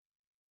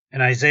In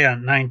Isaiah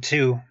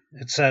 9:2,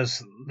 it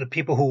says, "The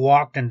people who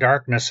walked in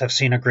darkness have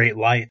seen a great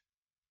light.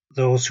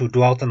 Those who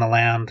dwelt in the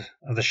land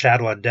of the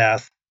shadow of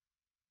death,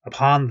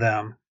 upon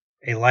them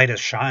a light has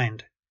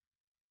shined."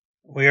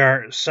 We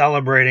are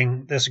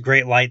celebrating this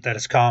great light that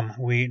has come.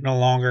 We no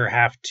longer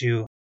have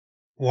to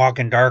walk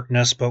in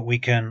darkness, but we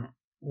can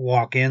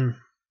walk in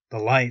the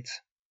light.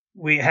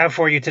 We have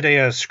for you today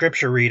a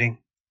scripture reading,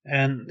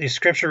 and these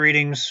scripture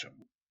readings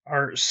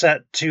are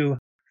set to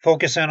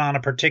focus in on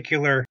a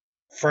particular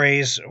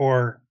phrase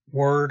or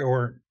word,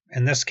 or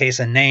in this case,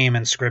 a name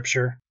in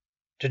scripture,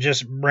 to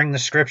just bring the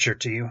scripture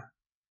to you.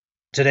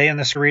 Today in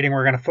this reading,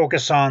 we're going to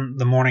focus on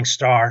the morning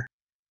star.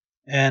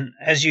 And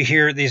as you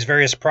hear these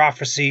various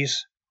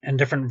prophecies and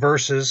different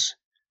verses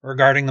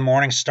regarding the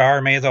morning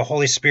star, may the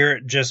Holy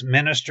Spirit just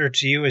minister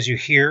to you as you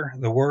hear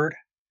the word.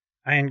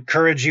 I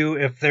encourage you,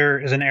 if there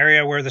is an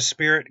area where the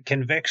Spirit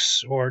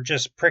convicts or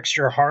just pricks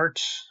your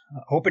heart,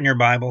 open your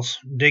Bibles,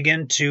 dig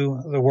into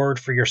the word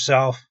for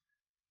yourself,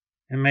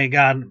 and may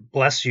God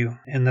bless you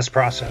in this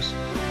process.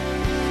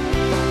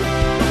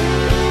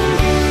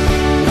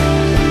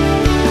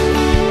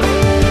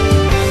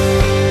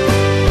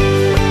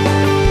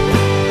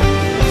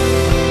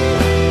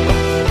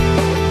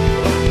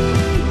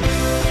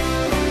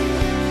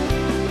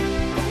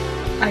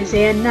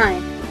 Isaiah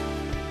 9,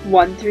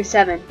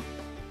 1-7.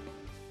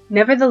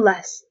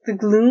 Nevertheless, the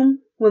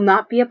gloom will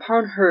not be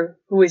upon her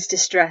who is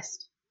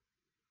distressed.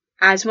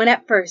 As when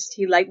at first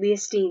he lightly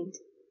esteemed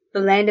the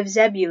land of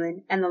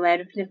Zebulun and the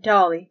land of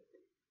Naphtali,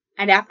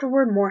 and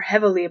afterward more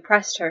heavily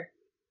oppressed her,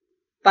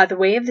 by the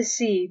way of the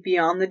sea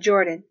beyond the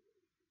Jordan,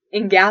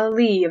 in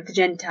Galilee of the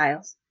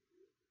Gentiles.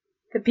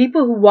 The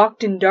people who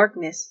walked in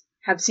darkness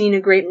have seen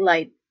a great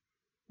light.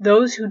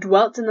 Those who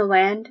dwelt in the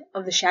land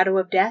of the shadow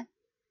of death,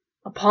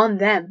 upon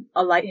them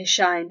a light has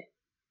shined.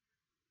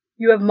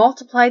 You have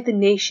multiplied the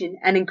nation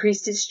and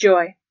increased its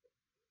joy.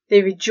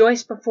 They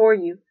rejoice before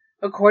you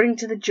according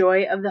to the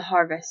joy of the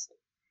harvest,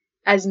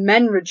 as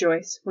men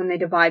rejoice when they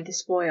divide the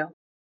spoil.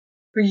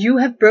 For you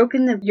have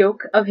broken the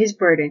yoke of his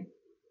burden,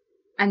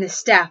 and the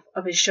staff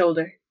of his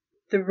shoulder,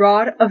 the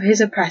rod of his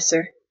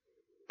oppressor,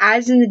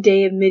 as in the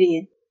day of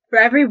Midian, for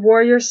every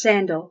warrior's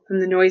sandal from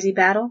the noisy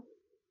battle,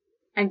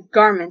 and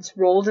garments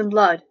rolled in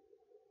blood,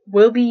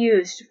 will be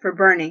used for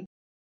burning,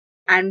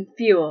 and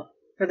fuel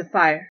for the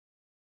fire.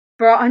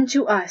 For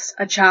unto us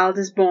a child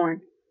is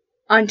born,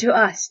 unto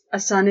us a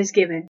son is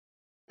given,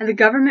 and the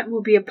government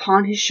will be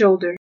upon his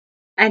shoulder,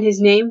 and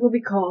his name will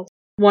be called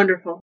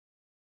Wonderful,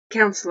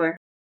 Counselor,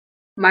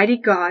 Mighty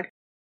God,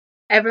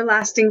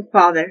 Everlasting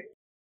Father,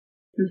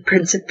 and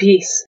Prince of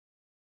Peace.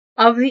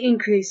 Of the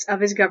increase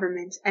of his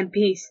government and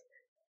peace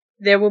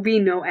there will be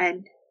no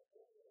end,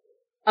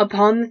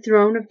 upon the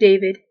throne of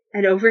David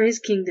and over his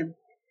kingdom,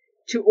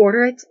 to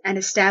order it and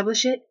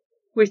establish it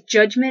with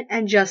judgment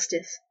and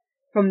justice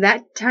from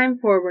that time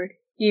forward,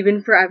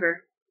 even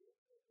forever.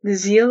 The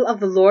zeal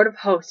of the Lord of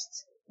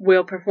hosts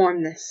will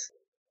perform this.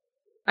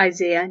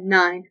 Isaiah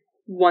 9,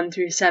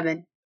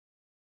 1-7.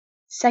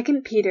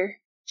 2 Peter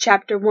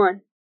chapter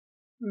 1,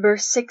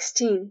 verse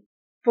 16.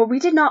 For we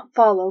did not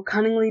follow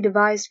cunningly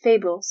devised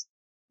fables,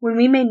 when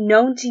we made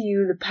known to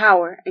you the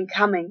power and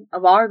coming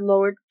of our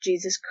Lord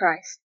Jesus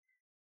Christ,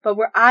 but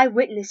were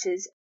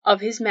eyewitnesses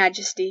of his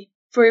majesty.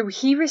 For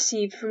he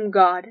received from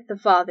God the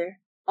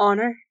Father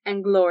honor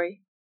and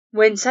glory,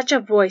 when such a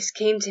voice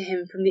came to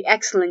him from the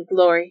excellent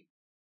glory,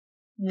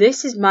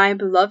 "This is my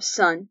beloved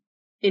Son,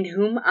 in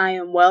whom I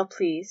am well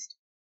pleased."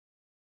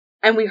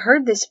 And we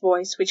heard this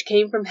voice which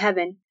came from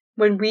heaven,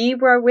 when we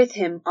were with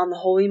him on the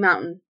holy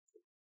mountain.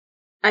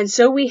 And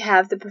so we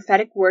have the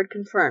prophetic word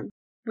confirmed,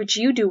 which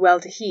you do well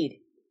to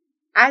heed,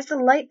 as the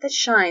light that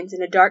shines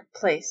in a dark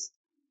place,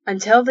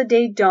 until the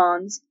day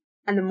dawns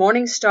and the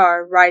morning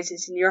star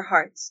rises in your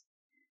hearts,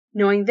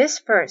 knowing this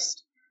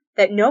first,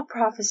 that no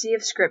prophecy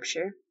of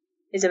Scripture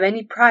is of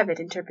any private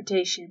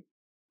interpretation.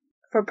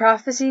 For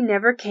prophecy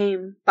never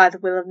came by the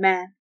will of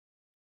man,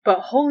 but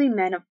holy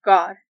men of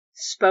God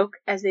spoke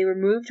as they were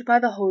moved by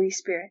the Holy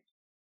Spirit.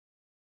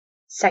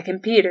 2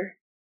 Peter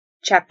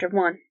chapter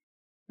 1,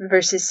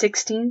 verses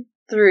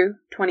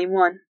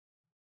 16-21.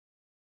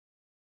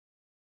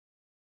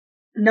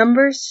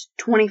 Numbers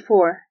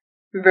 24,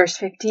 verse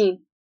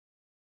 15.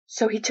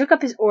 So he took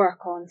up his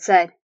oracle and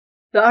said,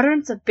 the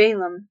utterance of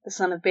Balaam the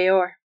son of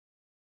Beor,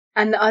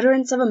 and the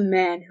utterance of a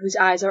man whose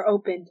eyes are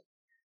opened,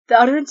 the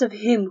utterance of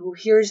him who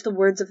hears the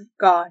words of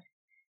God,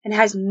 and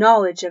has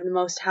knowledge of the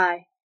Most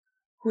High,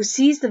 who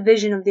sees the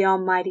vision of the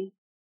Almighty,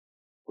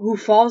 who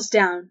falls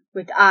down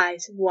with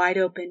eyes wide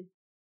open.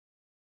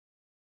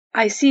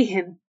 I see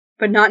him,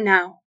 but not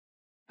now.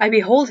 I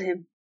behold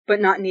him, but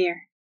not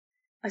near.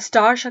 A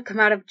star shall come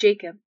out of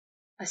Jacob,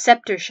 a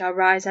scepter shall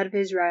rise out of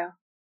Israel,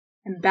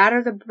 and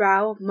batter the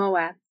brow of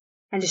Moab,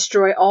 and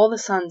destroy all the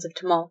sons of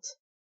tumult.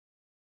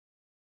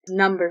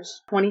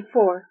 Numbers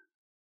 24,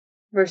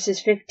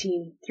 verses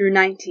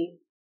 15-19.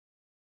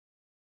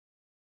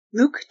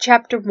 Luke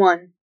chapter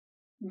 1,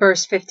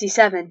 verse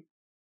 57.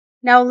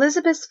 Now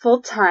Elizabeth's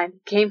full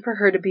time came for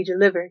her to be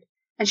delivered,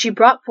 and she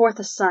brought forth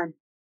a son.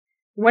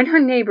 When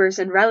her neighbors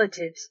and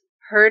relatives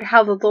heard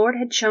how the Lord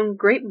had shown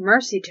great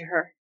mercy to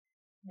her,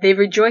 they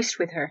rejoiced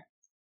with her.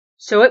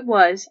 So it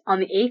was on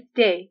the 8th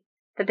day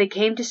that they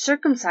came to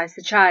circumcise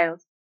the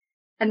child,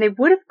 and they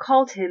would have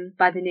called him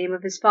by the name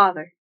of his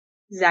father,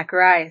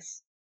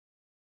 Zacharias.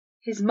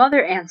 His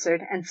mother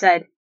answered and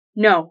said,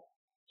 "No,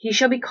 he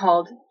shall be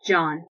called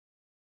John."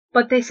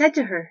 But they said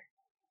to her,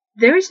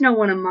 "There is no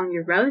one among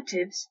your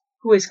relatives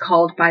who is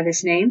called by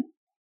this name."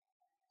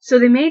 So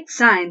they made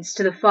signs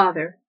to the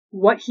father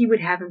what he would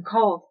have him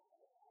called.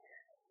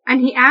 And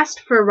he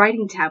asked for a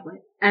writing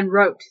tablet, and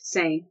wrote,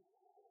 saying,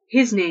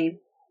 "His name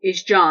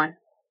is John."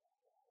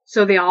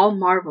 So they all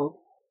marveled.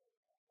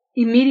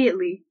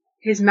 Immediately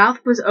his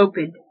mouth was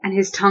opened and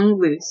his tongue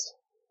loosed,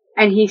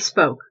 and he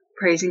spoke,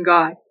 praising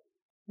God.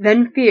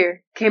 Then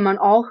fear came on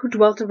all who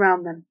dwelt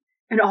around them,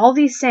 and all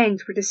these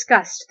sayings were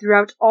discussed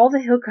throughout all the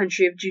hill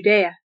country of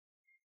Judea.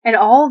 And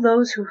all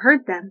those who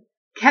heard them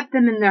kept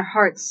them in their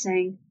hearts,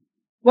 saying,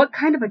 "What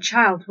kind of a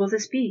child will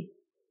this be?"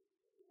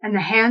 And the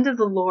hand of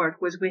the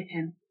Lord was with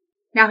him.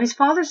 Now his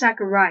father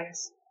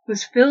Zacharias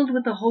was filled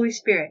with the Holy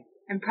Spirit,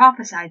 and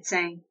prophesied,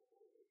 saying,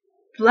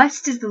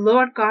 "Blessed is the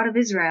Lord God of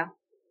Israel,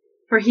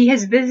 for he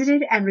has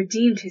visited and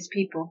redeemed his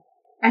people,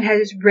 and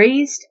has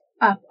raised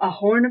up a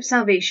horn of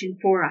salvation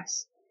for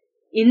us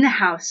in the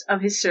house of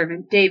his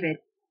servant David,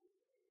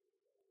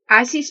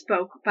 as he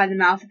spoke by the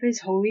mouth of his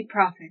holy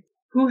prophets,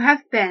 who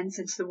have been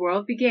since the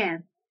world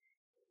began,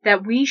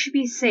 that we should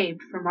be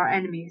saved from our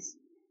enemies,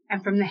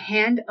 and from the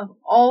hand of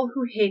all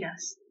who hate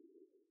us,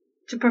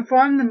 to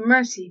perform the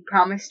mercy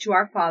promised to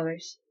our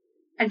fathers,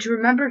 and to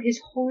remember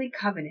his holy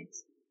covenant,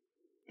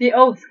 the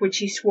oath which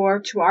he swore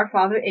to our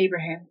father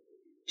Abraham,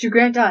 to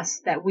grant us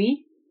that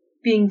we,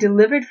 being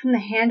delivered from the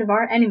hand of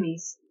our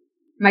enemies,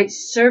 might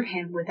serve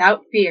him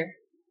without fear,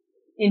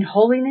 in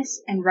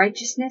holiness and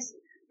righteousness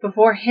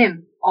before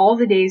him all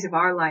the days of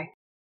our life.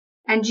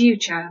 And you,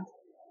 child,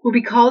 will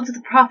be called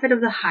the prophet of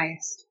the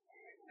highest,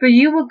 for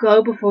you will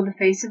go before the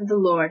face of the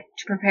Lord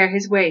to prepare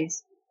his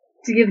ways,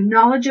 to give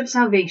knowledge of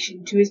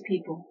salvation to his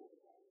people,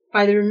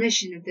 by the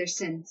remission of their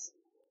sins,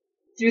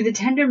 through the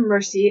tender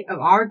mercy of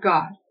our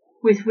God,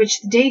 with which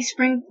the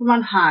dayspring from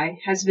on high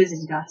has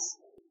visited us,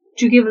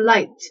 to give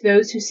light to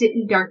those who sit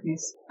in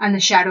darkness and the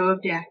shadow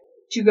of death,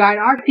 to guide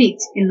our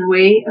feet in the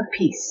way of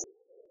peace."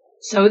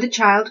 So the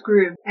child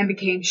grew and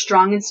became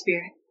strong in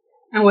spirit,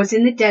 and was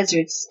in the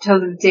deserts till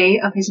the day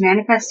of his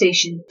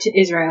manifestation to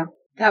Israel.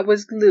 That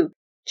was Luke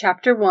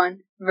chapter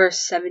 1, verse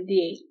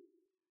 78.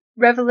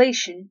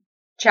 Revelation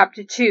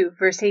chapter 2,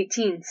 verse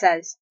 18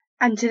 says,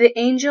 "And to the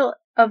angel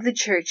of the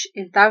church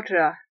in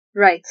Thyatira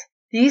write,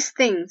 These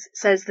things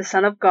says the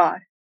Son of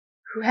God,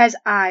 who has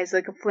eyes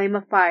like a flame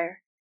of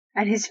fire,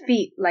 and his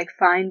feet like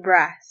fine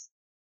brass.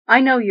 I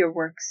know your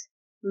works,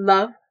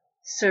 love,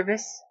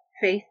 service,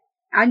 faith,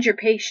 and your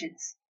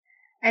patience.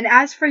 And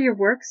as for your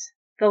works,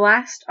 the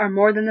last are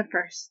more than the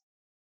first.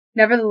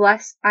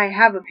 Nevertheless, I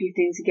have a few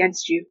things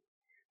against you,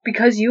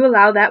 because you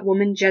allow that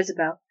woman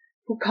Jezebel,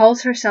 who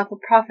calls herself a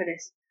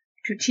prophetess,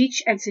 to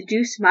teach and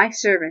seduce my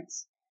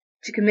servants,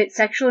 to commit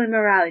sexual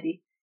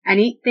immorality, and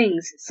eat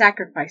things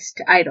sacrificed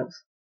to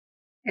idols.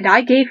 And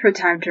I gave her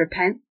time to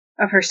repent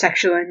of her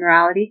sexual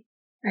immorality,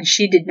 and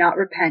she did not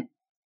repent.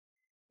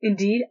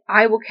 Indeed,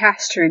 I will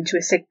cast her into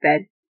a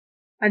sickbed,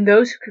 and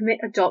those who commit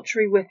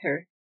adultery with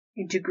her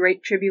into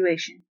great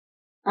tribulation,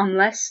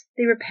 unless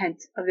they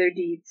repent of their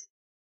deeds.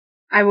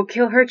 I will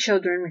kill her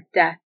children with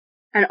death,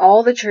 and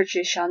all the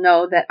churches shall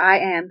know that I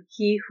am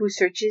he who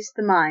searches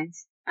the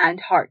minds and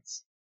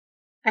hearts.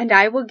 And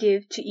I will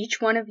give to each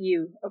one of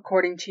you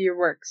according to your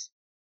works.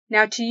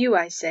 Now to you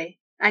I say,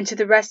 and to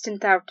the rest in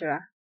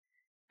Thyatira,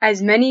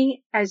 as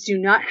many as do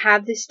not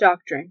have this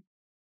doctrine,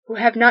 who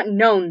have not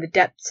known the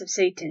depths of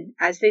Satan,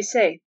 as they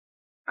say,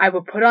 I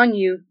will put on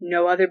you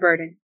no other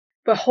burden,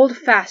 but hold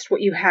fast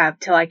what you have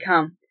till I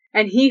come.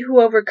 And he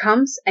who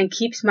overcomes and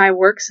keeps my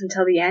works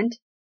until the end,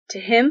 to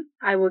him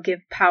I will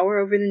give power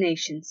over the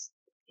nations.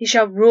 He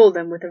shall rule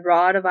them with a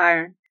rod of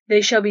iron.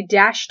 They shall be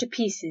dashed to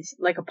pieces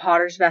like a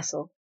potter's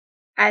vessel,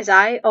 as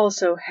I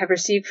also have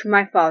received from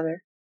my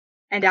Father.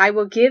 And I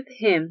will give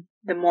him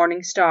the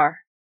morning star.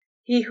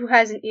 He who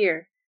has an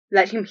ear,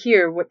 let him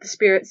hear what the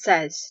Spirit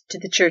says to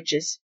the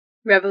churches."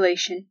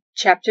 Revelation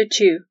chapter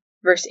 2,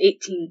 verse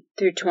 18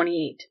 through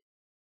 28.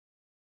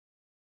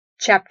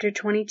 Chapter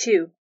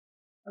 22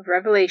 of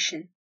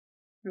Revelation,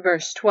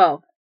 verse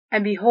 12.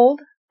 "And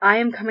behold, I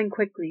am coming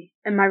quickly,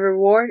 and my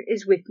reward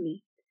is with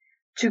me,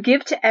 to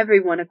give to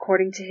everyone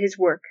according to his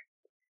work.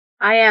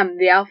 I am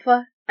the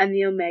Alpha and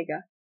the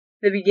Omega,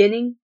 the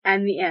beginning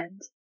and the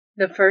end,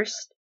 the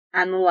first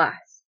and the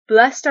last.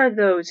 Blessed are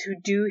those who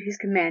do his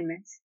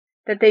commandments,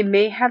 that they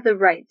may have the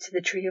right to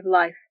the tree of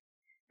life,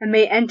 and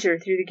may enter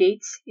through the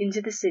gates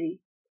into the city.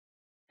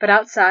 But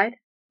outside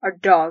are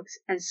dogs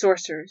and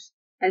sorcerers,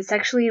 and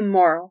sexually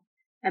immoral,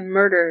 and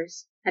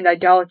murderers, and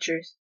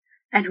idolaters,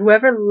 and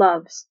whoever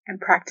loves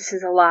and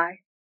practices a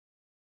lie.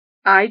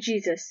 I,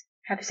 Jesus,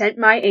 have sent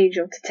my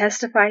angel to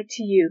testify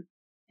to you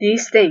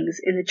these things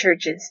in the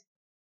churches.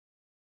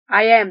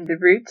 I am the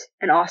root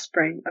and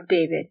offspring of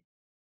David,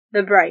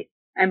 the bright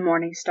and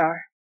morning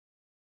star.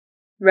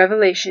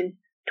 Revelation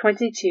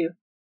 22,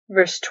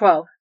 verse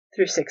 12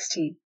 through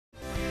 16.